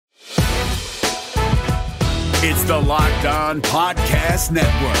It's the Locked On Podcast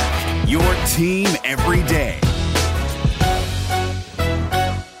Network, your team every day.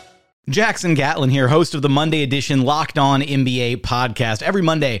 Jackson Gatlin here, host of the Monday edition Locked On NBA podcast. Every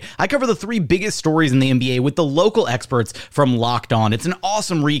Monday, I cover the three biggest stories in the NBA with the local experts from Locked On. It's an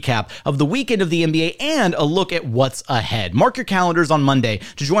awesome recap of the weekend of the NBA and a look at what's ahead. Mark your calendars on Monday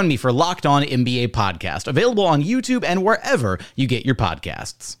to join me for Locked On NBA podcast, available on YouTube and wherever you get your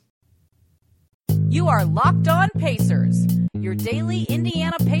podcasts. You are Locked On Pacers, your daily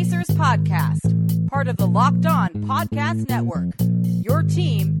Indiana Pacers podcast, part of the Locked On Podcast Network, your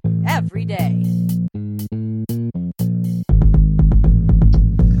team every day.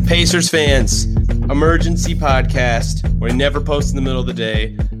 Pacers fans, emergency podcast. We never post in the middle of the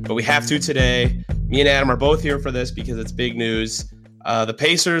day, but we have to today. Me and Adam are both here for this because it's big news. The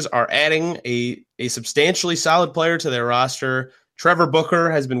Pacers are adding a substantially solid player to their roster. Trevor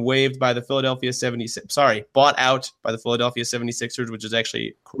Booker has been waived by the bought out by the Philadelphia 76ers, which is actually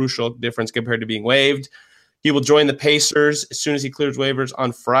a crucial difference compared to being waived. He will join the Pacers as soon as he clears waivers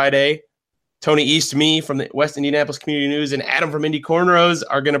on Friday. Tony East, me from the West Indianapolis Community News, and Adam from Indy Cornrows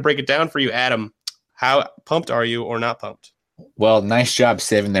are going to break it down for you. Adam, how pumped are you or not pumped? Well, nice job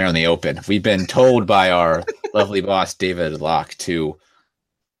saving there on the open. We've been told by our lovely boss, David Locke, to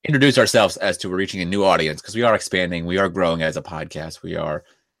introduce ourselves as to we're reaching a new audience because we are expanding. We are growing as a podcast. We are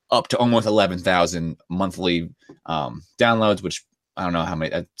up to almost 11,000 monthly downloads, which I don't know how many.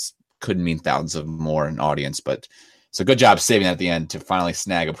 That could mean thousands of more in audience, but it's a good job saving that at the end to finally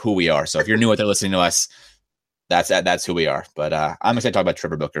snag up who we are. So if you're new out there listening to us, that's who we are. But I'm excited to talk about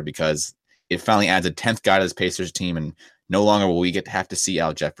Trevor Booker because it finally adds a 10th guy to this Pacers team, and no longer will we have to see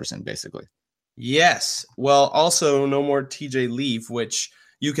Al Jefferson, basically. Yes. Well, also no more TJ Leaf, which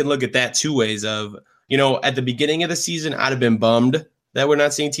you can look at that two ways of, at the beginning of the season, I'd have been bummed that we're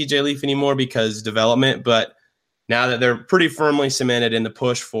not seeing TJ Leaf anymore because development. But now that they're pretty firmly cemented in the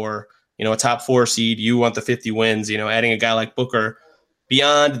push for, a top 4 seed, you want the 50 wins, adding a guy like Booker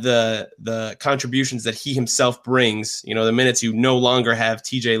beyond the contributions that he himself brings, the minutes you no longer have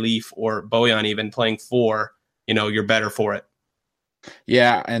TJ Leaf or Bojan even playing 4, you're better for it.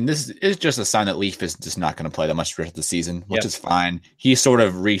 Yeah, and this is just a sign that Leaf is just not going to play that much throughout the season, which is fine. He sort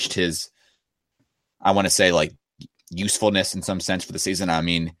of reached his, I want to say, like, usefulness in some sense for the season. I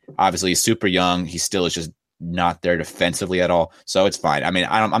mean, obviously he's super young. He still is just not there defensively at all, so it's fine. I mean,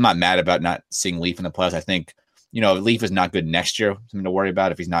 I'm not mad about not seeing Leaf in the playoffs. I think, Leaf is not good next year, something to worry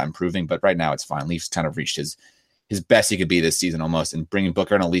about if he's not improving, but right now it's fine. Leaf's kind of reached his best he could be this season almost, and bringing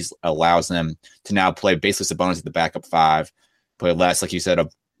Booker in at least allows them to now play basically Sabonis at the backup 5, play less, like you said,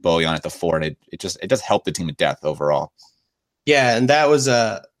 of Bojan at the 4, and it does help the team to death overall. Yeah, and that was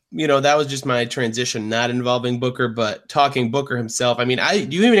that was just my transition, not involving Booker, but talking Booker himself. I mean,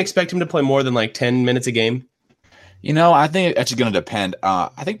 do you even expect him to play more than like 10 minutes a game? I think it's actually going to depend.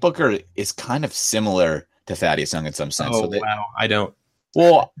 I think Booker is kind of similar to Thaddeus Young in some sense. Oh, wow. I don't.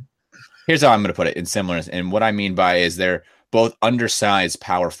 Well, here's how I'm going to put it in similarness. And what I mean by is they're both undersized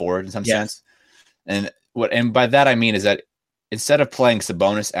power forward in some sense. And by that I mean is that instead of playing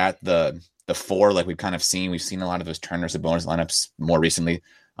Sabonis at the 4, like we've seen a lot of those Turner Sabonis lineups more recently.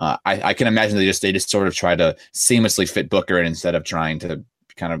 I can imagine they just sort of try to seamlessly fit Booker in instead of trying to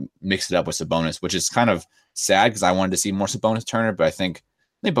kind of mix it up with Sabonis, which is kind of sad because I wanted to see more Sabonis Turner, but I think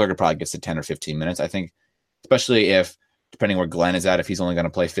Booker probably gets to 10 or 15 minutes. I think, especially if, depending where Glenn is at, if he's only going to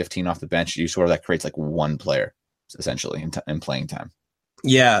play 15 off the bench, that creates like one player essentially in playing time.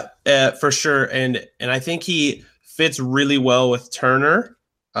 Yeah, for sure. And I think he fits really well with Turner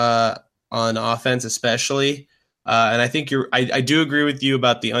on offense, especially. And I think I do agree with you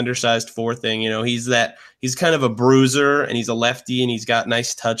about the undersized 4 thing. He's kind of a bruiser and he's a lefty and he's got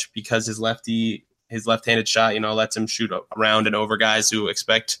nice touch because his left-handed shot, lets him shoot around and over guys who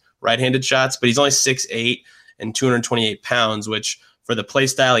expect right-handed shots, but he's only 6'8" and 228 pounds, which for the play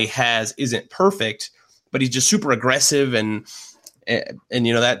style he has isn't perfect, but he's just super aggressive and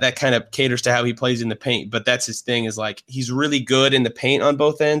that kind of caters to how he plays in the paint. But that's his thing, is like he's really good in the paint on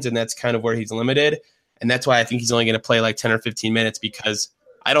both ends, and that's kind of where he's limited. And that's why I think he's only going to play like 10 or 15 minutes, because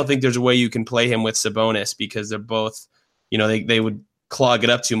I don't think there's a way you can play him with Sabonis, because they're both, they would clog it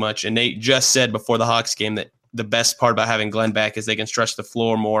up too much. And Nate just said before the Hawks game that the best part about having Glenn back is they can stretch the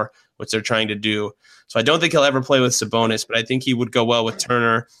floor more, which they're trying to do. So I don't think he'll ever play with Sabonis, but I think he would go well with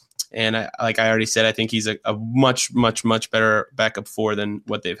Turner. And like I already said, I think he's a much, much, much better backup 4 than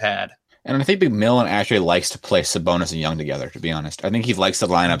what they've had. And I think McMillan actually likes to play Sabonis and Young together, to be honest. I think he likes the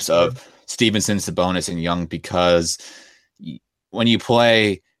lineups of Stevenson, Sabonis, and Young, because when you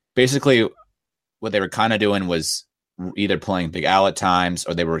play, basically what they were kind of doing was either playing Big Al at times,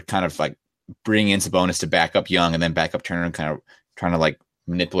 or they were kind of like bring in Sabonis to back up Young and then back up Turner and kind of trying to like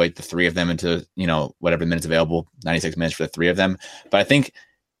manipulate the three of them into, whatever minutes available, 96 minutes for the three of them. But I think,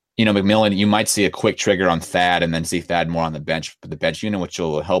 McMillan, you might see a quick trigger on Thad and then see Thad more on the bench for the bench unit, which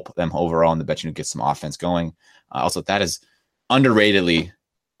will help them overall, and the bench unit get some offense going. Also, Thad is underratedly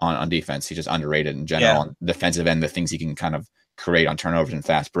on defense. He's just underrated in general on the defensive end, the things he can kind of create on turnovers and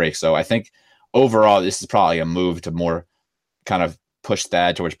fast breaks. So I think overall, this is probably a move to more kind of push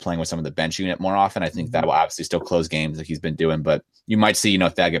Thad towards playing with some of the bench unit more often. I think that will obviously still close games like he's been doing, but you might see,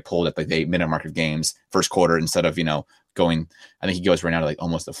 Thad get pulled at like the 8-minute mark of games first quarter instead of, going, I think he goes right now to like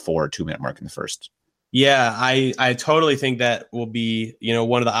almost a 4 or 2-minute mark in the first. Yeah, I totally think that will be,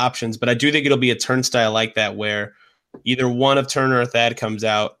 one of the options, but I do think it'll be a turnstile like that where either one of Turner or Thad comes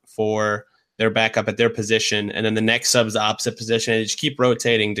out for their backup at their position, and then the next sub is the opposite position, and just keep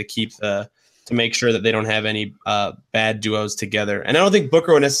rotating to make sure that they don't have any bad duos together. And I don't think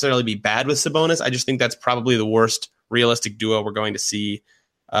Booker would necessarily be bad with Sabonis. I just think that's probably the worst realistic duo we're going to see,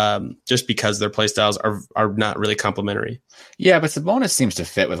 just because their play styles are not really complementary. Yeah, but Sabonis seems to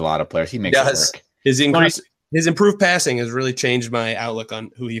fit with a lot of players. He makes it work. His improved passing has really changed my outlook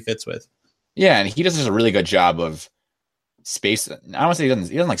on who he fits with. Yeah, and he does a really good job of space. I don't want to say he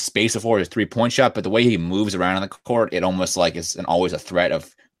doesn't like space before his 3-point shot, but the way he moves around on the court, it almost like is always a threat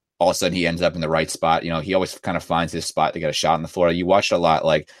of all of a sudden he ends up in the right spot. He always kind of finds his spot to get a shot on the floor. You watched a lot,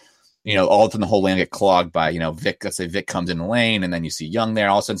 like, all of a sudden the whole lane get clogged by, Vic. Let's say Vic comes in the lane and then you see Young there.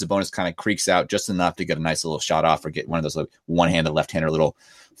 All of a sudden Sabonis kind of creaks out just enough to get a nice little shot off or get one of those like one-handed left-hander little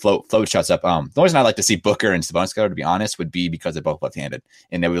float shots up. The reason I like to see Booker and Sabonis go, to be honest, would be because they're both left-handed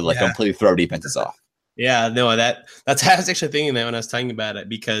and they would like completely throw defenses off. Yeah, no, that's I was actually thinking that when I was talking about it,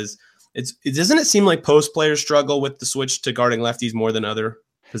 because doesn't it seem like post players struggle with the switch to guarding lefties more than other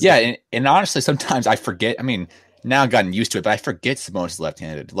positions? Yeah, and honestly, sometimes I forget. I mean, now I've gotten used to it, but I forget Sabonis is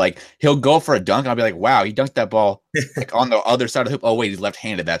left-handed. Like he'll go for a dunk, and I'll be like, "Wow, he dunked that ball like on the other side of the hoop." Oh wait, he's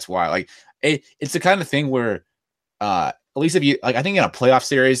left-handed. That's why. Like it's the kind of thing where, at least if you like, I think in a playoff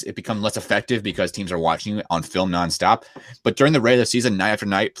series, it becomes less effective because teams are watching you on film nonstop. But during the regular season, night after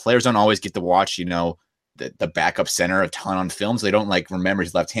night, players don't always get to watch, the backup center a ton on film, so they don't like remember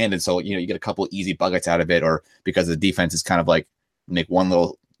he's left-handed. So you get a couple easy buckets out of it, or because the defense is kind of like make one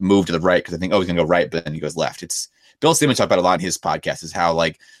little move to the right because I think, he's gonna go right, but then he goes left. It's Bill Simmons talked about a lot in his podcast is how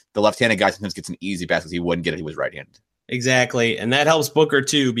like the left-handed guy sometimes gets an easy basket he wouldn't get if he was right-handed. Exactly, and that helps Booker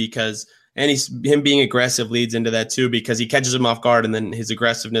too because him being aggressive leads into that too because he catches him off guard and then his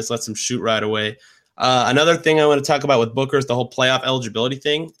aggressiveness lets him shoot right away. Another thing I want to talk about with Booker is the whole playoff eligibility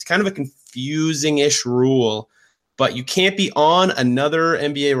thing. It's kind of a confusing-ish rule, but you can't be on another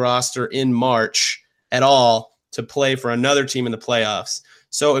NBA roster in March at all to play for another team in the playoffs.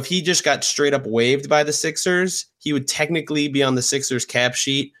 So if he just got straight up waived by the Sixers, he would technically be on the Sixers cap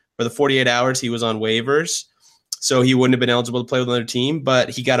sheet for the 48 hours he was on waivers. So he wouldn't have been eligible to play with another team, but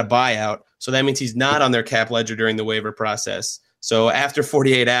he got a buyout. So that means he's not on their cap ledger during the waiver process. So after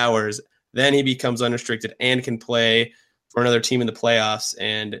 48 hours, then he becomes unrestricted and can play for another team in the playoffs.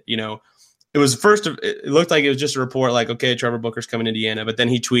 And, it looked like it was just a report like, okay, Trevor Booker's coming to Indiana, but then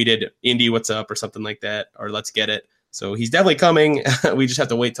he tweeted, Indy, what's up, or something like that, or let's get it. So he's definitely coming. We just have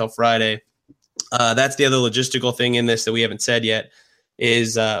to wait till Friday. That's the other logistical thing in this that we haven't said yet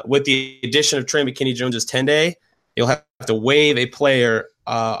is with the addition of Trey McKinney-Jones's 10-day, you'll have to waive a player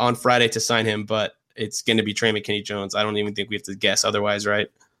on Friday to sign him, but it's going to be Trey McKinney-Jones. I don't even think we have to guess otherwise, right?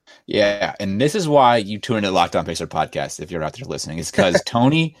 Yeah, and this is why you tune into the Locked On Pacer podcast if you're out there listening. It's because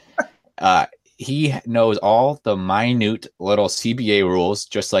Tony, he knows all the minute little CBA rules,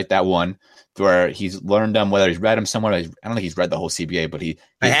 just like that one, where he's learned them, whether he's read them somewhere. I don't think he's read the whole CBA, but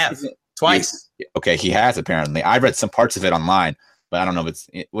I have twice. Okay, he has apparently. I've read some parts of it online, but I don't know if it's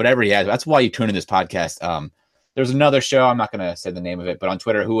whatever he has. That's why you tune in this podcast. There's another show, I'm not going to say the name of it, but on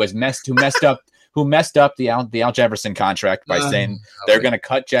Twitter, who messed up the Al Jefferson contract by saying they're going to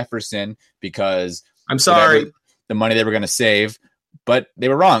cut Jefferson because I'm sorry, the money they were going to save, but they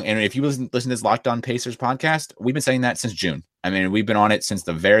were wrong. And if you listen to this Locked On Pacers podcast, we've been saying that since June. I mean, we've been on it since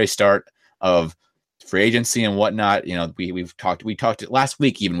the very start of free agency and whatnot. We talked last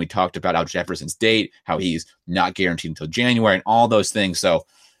week, even we talked about Al Jefferson's date, how he's not guaranteed until January and all those things. So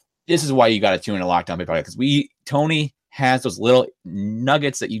this is why you got to tune in to Locked On Paper because Tony has those little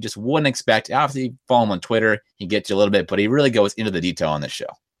nuggets that you just wouldn't expect. Obviously, follow him on Twitter. He gets you a little bit, but he really goes into the detail on this show.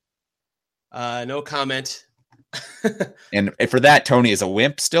 No comment. And for that, Tony is a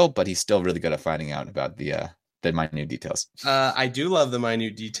wimp still, but he's still really good at finding out about the minute details. I do love the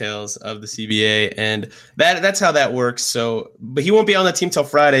minute details of the CBA, and that's how that works. So, but he won't be on the team till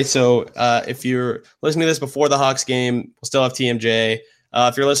Friday. So if you're listening to this before the Hawks game, we'll still have TMJ.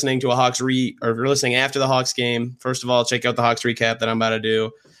 If you're listening to or if you're listening after the Hawks game, first of all, check out the Hawks recap that I'm about to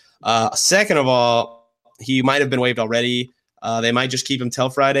do. Second of all, he might have been waived already. They might just keep him till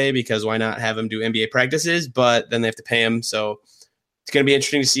Friday because why not have him do NBA practices? But then they have to pay him. So it's going to be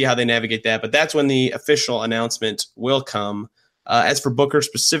interesting to see how they navigate that. But that's when the official announcement will come. As for Booker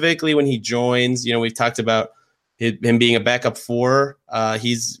specifically, when he joins, we've talked about him being a backup 4.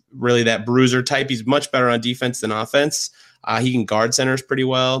 He's really that bruiser type. He's much better on defense than offense. He can guard centers pretty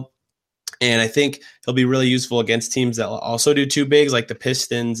well. And I think he'll be really useful against teams that will also do 2 bigs like the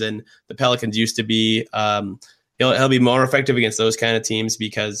Pistons and the Pelicans used to be. He'll be more effective against those kind of teams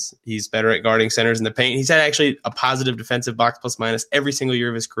because he's better at guarding centers in the paint. He's had actually a positive defensive box plus minus every single year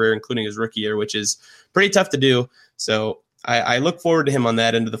of his career, including his rookie year, which is pretty tough to do. So I look forward to him on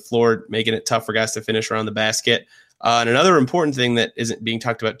that end of the floor, making it tough for guys to finish around the basket. And another important thing that isn't being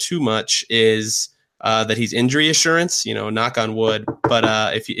talked about too much is that he's injury assurance, knock on wood. But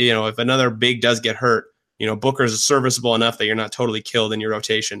if another big does get hurt, Booker's serviceable enough that you're not totally killed in your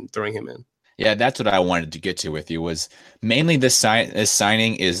rotation throwing him in. Yeah, that's what I wanted to get to with you was mainly this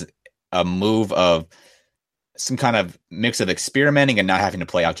signing is a move of some kind of mix of experimenting and not having to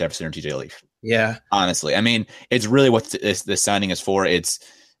play out Jefferson or TJ Leaf. Yeah. Honestly. I mean, it's really what this signing is for. It's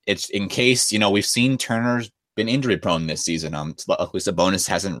in case, we've seen Turner's been injury prone this season. Luckily Sabonis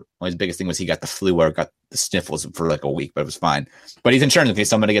hasn't. His biggest thing was he got the flu or got the sniffles for like a week, but it was fine. But he's insurance in case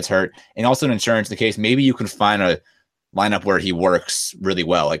somebody gets hurt, and also an insurance in case maybe you can find a lineup where he works really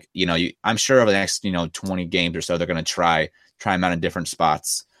well. Like I'm sure over the next 20 games or so they're going to try him out in different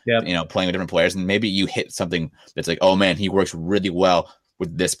spots. Yep. Playing with different players, and maybe you hit something that's like, oh man, he works really well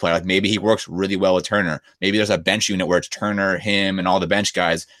with this player. Like maybe he works really well with Turner. Maybe there's a bench unit where it's Turner, him, and all the bench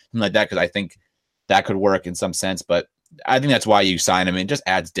guys, something like that. Because I think that could work in some sense. But I think that's why you sign him. It just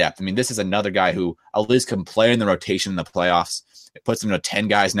adds depth. I mean, this is another guy who at least can play in the rotation in the playoffs. It puts them to 10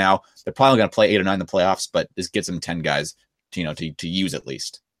 guys now. They're probably going to play 8 or 9 in the playoffs, but this gets them 10 guys to use at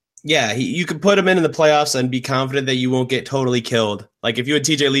least. Yeah, you could put him in the playoffs and be confident that you won't get totally killed. Like if you had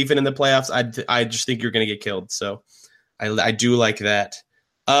TJ Leaf in the playoffs, I just think you're going to get killed. So I do like that.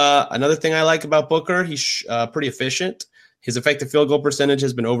 Another thing I like about Booker, he's pretty efficient. His effective field goal percentage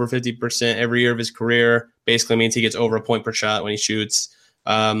has been over 50% every year of his career. Basically means he gets over a point per shot when he shoots.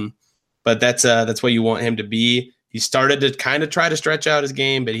 But that's what you want him to be. He started to kind of try to stretch out his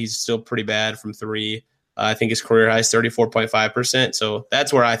game, but he's still pretty bad from 3. I think his career high is 34.5%. So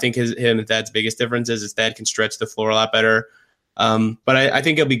that's where I think him and Thad's biggest difference is. His Thad can stretch the floor a lot better. But I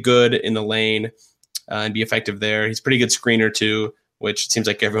think he'll be good in the lane and be effective there. He's a pretty good screener too, which it seems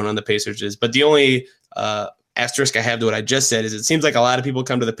like everyone on the Pacers is. But the only asterisk I have to what I just said is it seems like a lot of people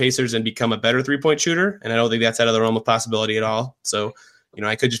come to the Pacers and become a better 3-point shooter, and I don't think that's out of the realm of possibility at all. So,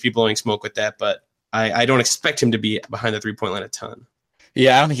 I could just be blowing smoke with that, but I don't expect him to be behind the 3-point line a ton.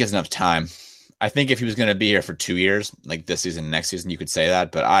 Yeah, I don't think he has enough time. I think if he was going to be here for 2 years, like this season, next season, you could say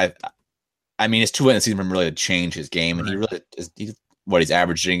that. But I mean, it's too late in the season for him really to change his game, and he really is. What he's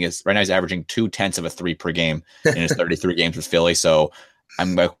averaging is right now. He's averaging 0.2 of a 3 per game in his 33 games with Philly. So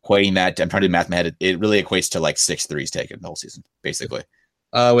I'm equating that. I'm trying to do math in my head. It really equates to like 6 threes taken the whole season, basically.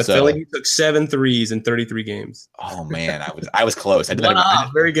 With Philly, he took 7 threes in 33 games. Oh man, I was close. I did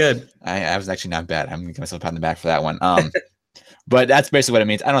that. Very good. I was actually not bad. I'm gonna give myself a pat on the back for that one. But that's basically what it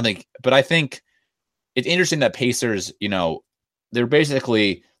means. I think it's interesting that Pacers, they're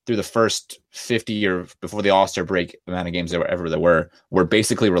basically through the first 50 or before the All-Star break amount of games there were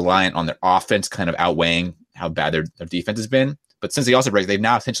basically reliant on their offense kind of outweighing how bad their defense has been. But since the All-Star break, they've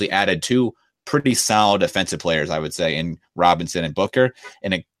now essentially added 2 pretty solid offensive players, I would say, in Robinson and Booker.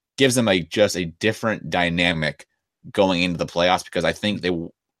 And it gives them just a different dynamic going into the playoffs because I think they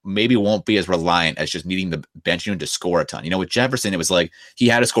maybe won't be as reliant as just needing the bench unit to score a ton. With Jefferson, it was like he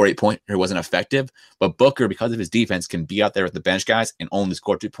had to score 8 points or it wasn't effective. But Booker, because of his defense, can be out there with the bench guys and only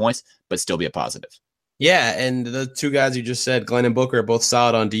score 2 points, but still be a positive. Yeah, and the 2 guys you just said, Glenn and Booker, are both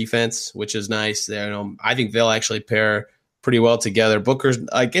solid on defense, which is nice. I think they'll actually pair pretty well together. Booker's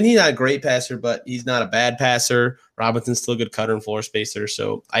and he's not a great passer, but he's not a bad passer. Robinson's still a good cutter and floor spacer,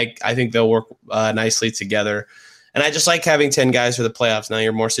 so I think they'll work nicely together. And I just like having 10 guys for the playoffs. Now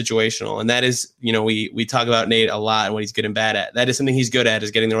you're more situational, and that is, we talk about Nate a lot and what he's good and bad at. That is something he's good at,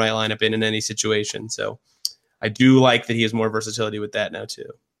 is getting the right lineup in any situation. So I do like that he has more versatility with that now too.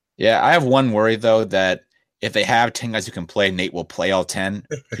 Yeah, I have one worry though, that if they have 10 guys who can play, Nate will play all 10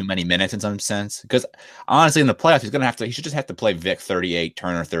 too many minutes in some sense. Because honestly, in the playoffs, he should just have to play Vic 38,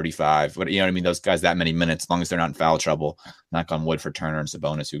 Turner 35. But you know what I mean? Those guys that many minutes, as long as they're not in foul trouble. Knock on wood for Turner and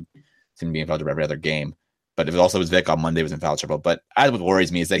Sabonis, who seem to be involved in every other game. but it also was Vic on Monday was in foul trouble. But what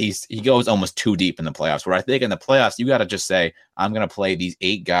worries me is that he goes almost too deep in the playoffs, where I think in the playoffs, you got to just say, I'm going to play these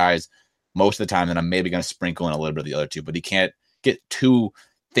 8 guys most of the time, and I'm maybe going to sprinkle in a little bit of the other 2, but he can't get too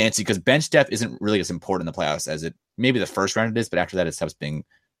fancy because bench depth isn't really as important in the playoffs as it maybe the first round it is, but after that, it stops being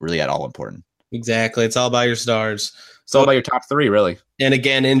really at all important. Exactly. It's all about your stars. It's all about your top 3, really. And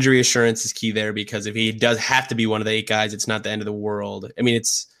again, injury assurance is key there because if he does have to be one of the 8 guys, it's not the end of the world. I mean,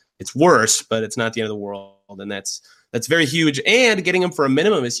 it's worse, but it's not the end of the world. And that's very huge. And getting him for a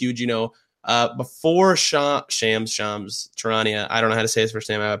minimum is huge. Before Shams Charania, I don't know how to say his first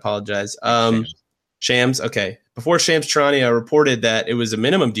name. I apologize. Shams. Okay. Before Shams Charania reported that it was a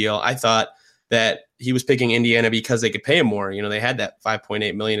minimum deal, I thought that he was picking Indiana because they could pay him more. They had that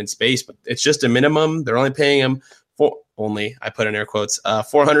 $5.8 million in space, but it's just a minimum. They're only paying him I put in air quotes,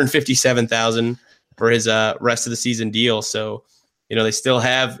 $457,000 for his rest of the season deal. So, they still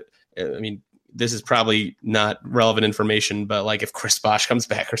have, this is probably not relevant information, but like if Chris Bosh comes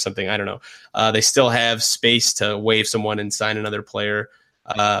back or something, I don't know. They still have space to waive someone and sign another player.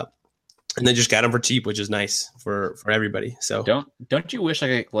 And they just got him for cheap, which is nice for everybody. So don't you wish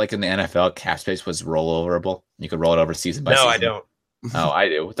like in the NFL cap space was rolloverable? You could roll it over season by season. No, I don't. Oh, I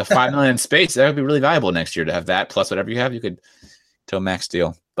do. With the $5 million in space, that would be really valuable next year to have that plus whatever you have. You could to a max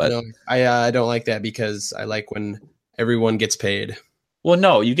deal. But no, I don't like that because I like when everyone gets paid. Well,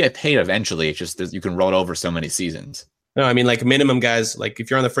 no, you get paid eventually. It's just that you can roll it over so many seasons. No, I mean like minimum guys. Like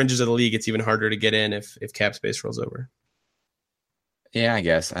if you're on the fringes of the league, it's even harder to get in if cap space rolls over. Yeah, I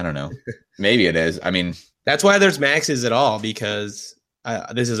guess. I don't know. Maybe it is. I mean, that's why there's maxes at all because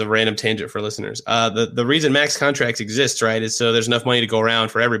this is a random tangent for listeners. The reason max contracts exist, right, is so there's enough money to go around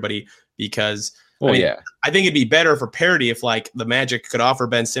for everybody because I think it'd be better for parity if like the Magic could offer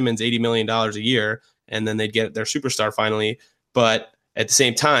Ben Simmons $80 million a year and then they'd get their superstar finally. But at the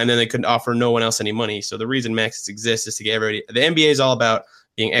same time, then they couldn't offer no one else any money. So the reason maxes exist is to get everybody. The NBA is all about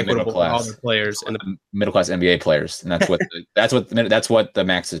being equitable for all the players and the middle class NBA players, and that's what the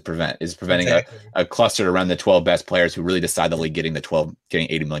max is preventing exactly. a cluster around the 12 best players who really decide the league getting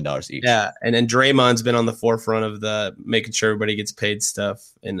 $80 million each. Yeah, and then Draymond's been on the forefront of the making sure everybody gets paid stuff,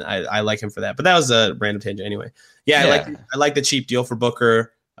 and I like him for that. But that was a random tangent anyway. Yeah. I like the cheap deal for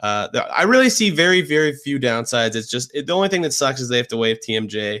Booker. I really see very, very few downsides. It's just the only thing that sucks is they have to waive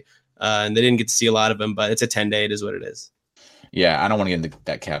TMJ, and they didn't get to see a lot of him. But it's a 10-day. It is what it is. Yeah, I don't want to get into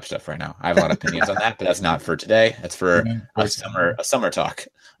that cap stuff right now. I have a lot of opinions on that, but that's not for today. That's for a summer talk.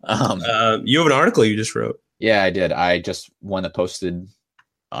 You have an article you just wrote. Yeah, I did. I just one that posted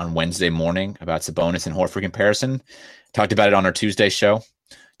on Wednesday morning about Sabonis and Horford comparison. Talked about it on our Tuesday show.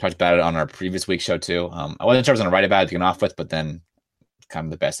 Talked about it on our previous week's show too. I wasn't sure I was going to write about it to get off with, but then kind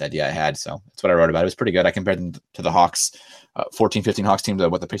of the best idea I had. So that's what I wrote about. It was pretty good. I compared them to the Hawks, 14-15 Hawks team to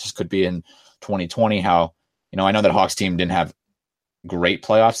what the Pacers could be in 2020. How, I know that Hawks team didn't have great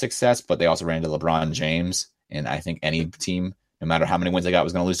playoff success, but they also ran into LeBron James. And I think any team, no matter how many wins they got,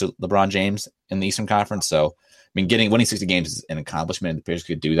 was going to lose to LeBron James in the Eastern Conference. So, I mean, winning 60 games is an accomplishment. If the Pacers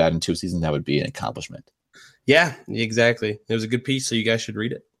could do that in 2 seasons, that would be an accomplishment. Yeah, exactly. It was a good piece, so you guys should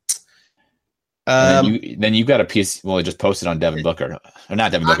read it. Then you got a piece. Well, I just posted on Devin Booker, or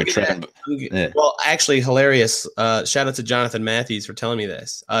not Devin Booker. Trevor. Well, actually, hilarious. Shout out to Jonathan Matthews for telling me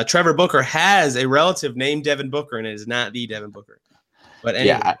this. Trevor Booker has a relative named Devin Booker, and it is not the Devin Booker. But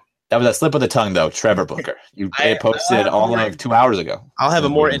anyway. Yeah, that was a slip of the tongue, though. Trevor Booker. You posted all of 2 hours ago. I'll have a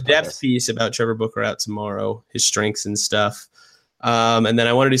more in-depth piece about Trevor Booker out tomorrow, his strengths and stuff. And then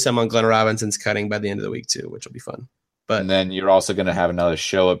I want to do some on Glenn Robinson's cutting by the end of the week too, which will be fun. But and then you're also going to have another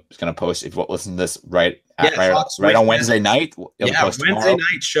show. It's going to post if you listen to this right on Wednesday night. Wednesday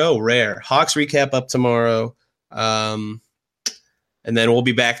night show. Rare Hawks recap up tomorrow, and then we'll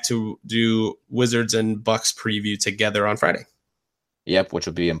be back to do Wizards and Bucks preview together on Friday. Yep, which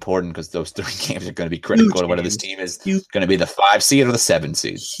will be important because those 3 games are going to be critical to whether this team is going to be the 5 seed or the 7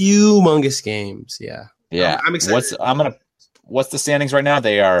 seed. Humongous games. Yeah. I'm excited. What's the standings right now?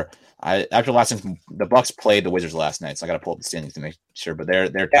 They are. After last time, the Bucks played the Wizards last night, so I got to pull up the standings to make sure. But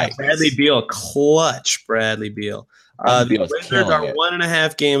they're tight. Bradley Beal, clutch. Bradley Beal. The Wizards are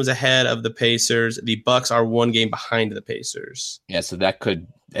 1.5 games ahead of the Pacers. The Bucks are 1 game behind the Pacers. Yeah, so they could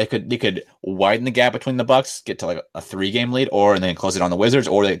widen the gap between the Bucks, get to like a 3-game lead, and then close it on the Wizards,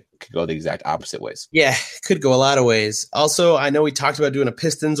 or they could go the exact opposite ways. Yeah, could go a lot of ways. Also, I know we talked about doing a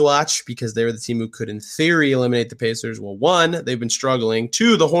Pistons watch because they were the team who could, in theory, eliminate the Pacers. Well, 1, they've been struggling.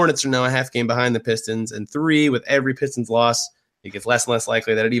 2, the Hornets are now a half game behind the Pistons. And 3, with every Pistons loss, It gets less and less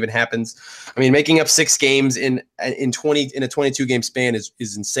likely that it even happens. I mean, making up 6 games in a 22 game span is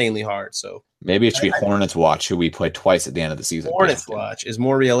insanely hard. So maybe it should be Hornets watch, who we play twice at the end of the season. Hornets watch is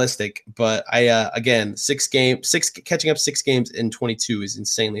more realistic, but again, catching up 6 games in 22 is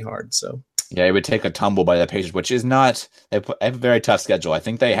insanely hard. So yeah, it would take a tumble by the Pacers, which is not. They have a very tough schedule. I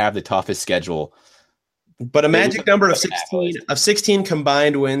think they have the toughest schedule. But a magic number of 16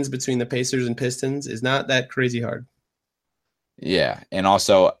 combined wins between the Pacers and Pistons is not that crazy hard. Yeah, and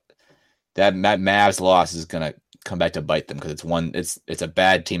also that Mavs loss is gonna come back to bite them because it's a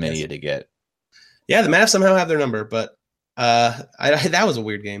bad team they needed to get. Yeah, the Mavs somehow have their number, but that was a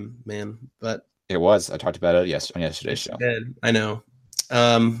weird game, man. But it was. I talked about it on yesterday's show. I know,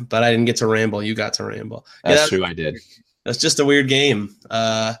 but I didn't get to ramble. You got to ramble. That's true. I did. That's just a weird game.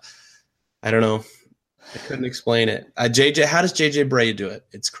 I don't know. I couldn't explain it. How does JJ Barea do it?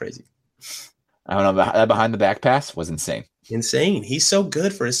 It's crazy. I don't know. That behind the back pass was insane. Insane. He's so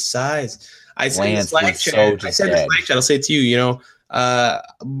good for his size. I said in the Slack chat, I'll say it to you,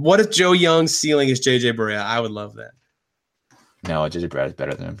 what if Joe Young's ceiling is JJ Barea? I would love that. No, JJ Barea is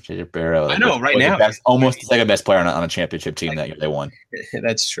better than him. JJ Barea, I know, right now. Almost the second best player on a championship team that year they won.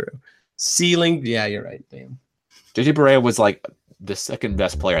 That's true. Ceiling, yeah, you're right. Damn. JJ Barea was like the second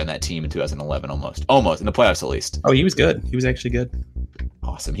best player on that team in 2011, almost in the playoffs at least. Oh, he was good. He was actually good.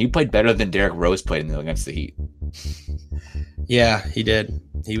 Awesome. He played better than Derrick Rose played against the Heat. Yeah, he did.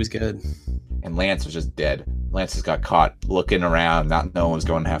 He was good. And Lance was just dead. Lance just got caught looking around, not knowing what was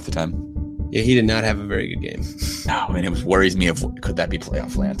going half the time. Yeah, he did not have a very good game. No, and it worries me could that be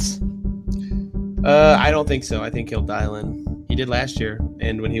playoff Lance? I don't think so. I think he'll dial in. He did last year,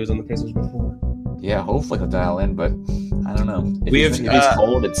 and when he was on the Pacers before. Yeah, hopefully he'll dial in, but I don't know. If he's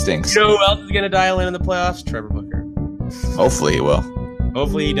cold, it stinks. You know who else is going to dial in the playoffs? Trevor Booker. Hopefully he will.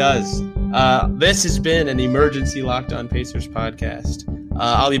 Hopefully he does. This has been an emergency Locked On Pacers podcast.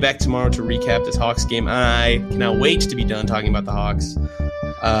 I'll be back tomorrow to recap this Hawks game. I cannot wait to be done talking about the Hawks.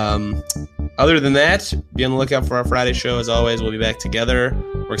 Other than that, be on the lookout for our Friday show. As always, we'll be back together.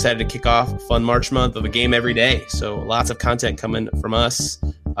 We're excited to kick off a fun March month of a game every day. So lots of content coming from us.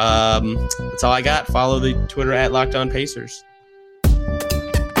 That's all I got. Follow the Twitter at Locked On Pacers.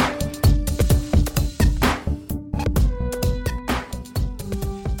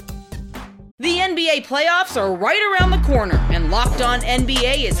 The NBA playoffs are right around the corner, and Locked On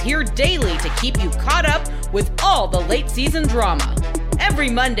NBA is here daily to keep you caught up with all the late season drama. Every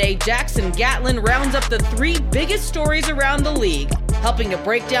Monday, Jackson Gatlin rounds up the 3 biggest stories around the league, helping to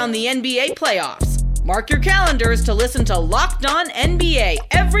break down the NBA playoffs. Mark your calendars to listen to Locked On NBA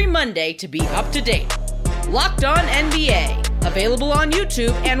every Monday to be up to date. Locked On NBA, available on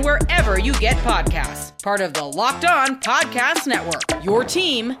YouTube and wherever you get podcasts. Part of the Locked On Podcast Network, your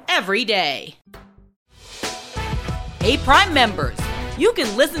team every day. Hey, Prime members, you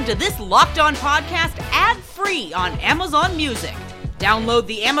can listen to this Locked On podcast ad-free on Amazon Music. Download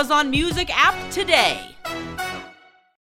the Amazon Music app today.